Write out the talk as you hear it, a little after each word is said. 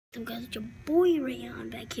So guys, it's your boy Rayon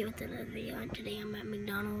back here with another video, and today I'm at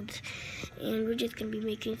McDonald's and we're just gonna be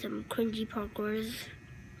making some cringy parkours.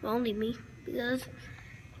 Well, only me, because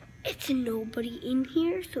it's nobody in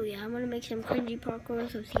here. So yeah, I'm gonna make some cringy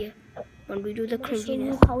parkours. So see ya when we do the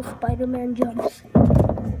cringiness. How Spider-Man jumps. Alright,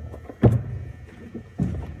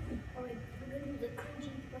 we're gonna do the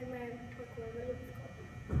cringy Spider-Man parkour.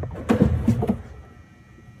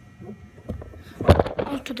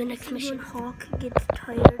 On to the next mission. Hawk gets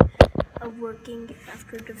tired of working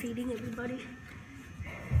after defeating everybody.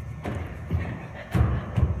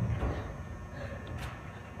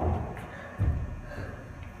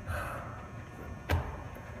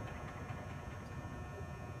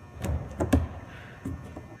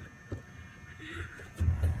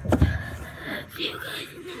 See you guys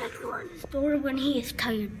in the next one. Store when he is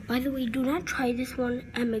tired. By the way, do not try this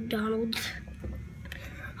one at McDonald's.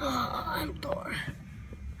 Oh, I'm Thor.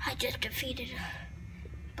 I just defeated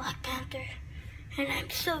Black Panther, and I'm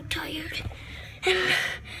so tired. And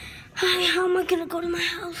how am I gonna go to my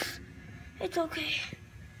house? It's okay.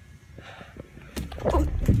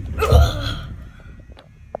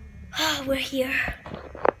 We're here.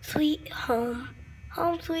 Sweet home.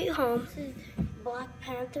 Home sweet home. This is Black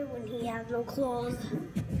Panther when he has no claws.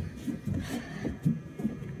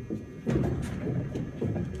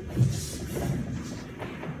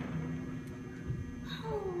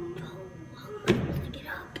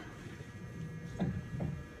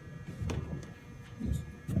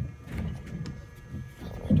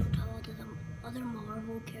 Other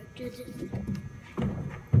Marvel characters.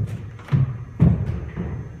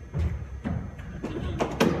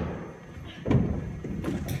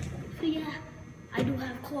 So yeah, I do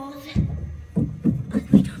have claws. But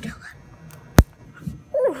we don't tell them.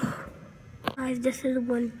 Ooh. Guys, this is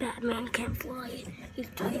when Batman can't fly. He's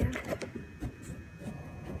tired.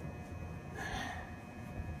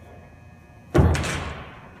 Oh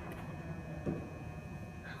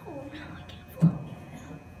no, I can't fly.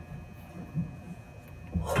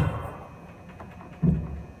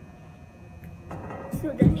 So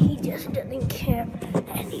then he just doesn't care,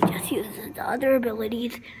 and he just uses the other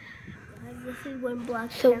abilities. This is when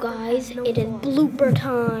Black So guys, it is blooper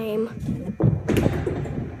time.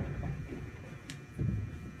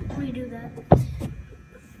 Redo that.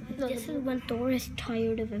 This is when Thor is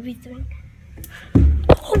tired of everything.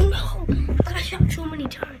 Oh no! I got shot so many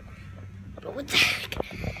times. But what the heck?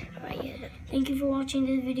 Alright, yeah. Thank you for watching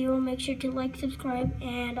this video. Make sure to like, subscribe,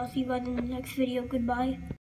 and I'll see you guys in the next video. Goodbye.